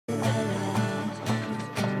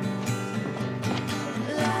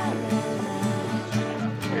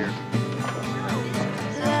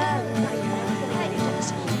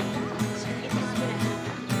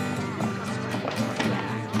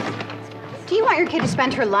you want your kid to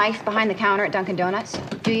spend her life behind the counter at Dunkin' Donuts?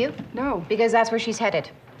 Do you? No. Because that's where she's headed.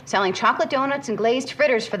 Selling chocolate donuts and glazed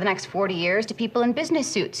fritters for the next 40 years to people in business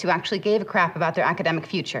suits who actually gave a crap about their academic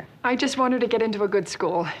future. I just want her to get into a good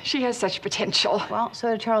school. She has such potential. Well,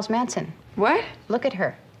 so did Charles Manson. What? Look at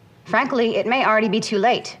her. Frankly, it may already be too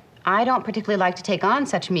late. I don't particularly like to take on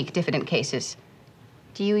such meek diffident cases.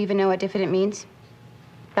 Do you even know what diffident means?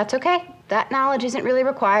 That's okay. That knowledge isn't really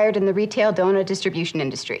required in the retail donut distribution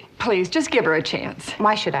industry. Please, just give her a chance.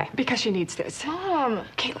 Why should I? Because she needs this. Mom.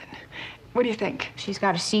 Caitlin, what do you think? She's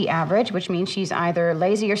got a C average, which means she's either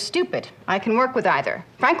lazy or stupid. I can work with either.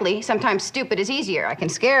 Frankly, sometimes stupid is easier. I can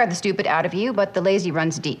scare the stupid out of you, but the lazy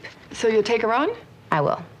runs deep. So you'll take her on? I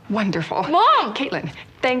will. Wonderful. Mom! Caitlin,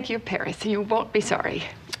 thank you, Paris. You won't be sorry.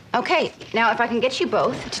 Okay, now if I can get you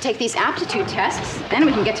both to take these aptitude tests, then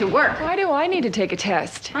we can get to work. Why do I need to take a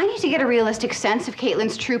test? I need to get a realistic sense of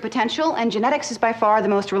Caitlin's true potential, and genetics is by far the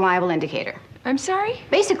most reliable indicator. I'm sorry?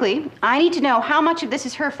 Basically, I need to know how much of this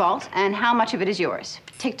is her fault and how much of it is yours.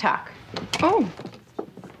 Tick-tock. Oh.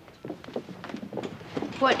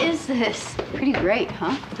 What is this? Pretty great,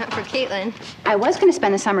 huh? Not for Caitlin. I was going to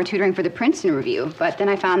spend the summer tutoring for the Princeton Review, but then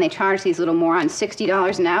I found they charge these little morons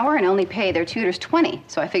 $60 an hour and only pay their tutors $20.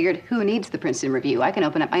 So I figured, who needs the Princeton Review? I can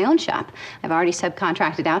open up my own shop. I've already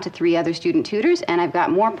subcontracted out to 3 other student tutors, and I've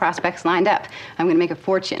got more prospects lined up. I'm going to make a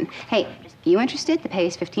fortune. Hey, you interested? The pay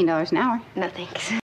is $15 an hour. No, thanks.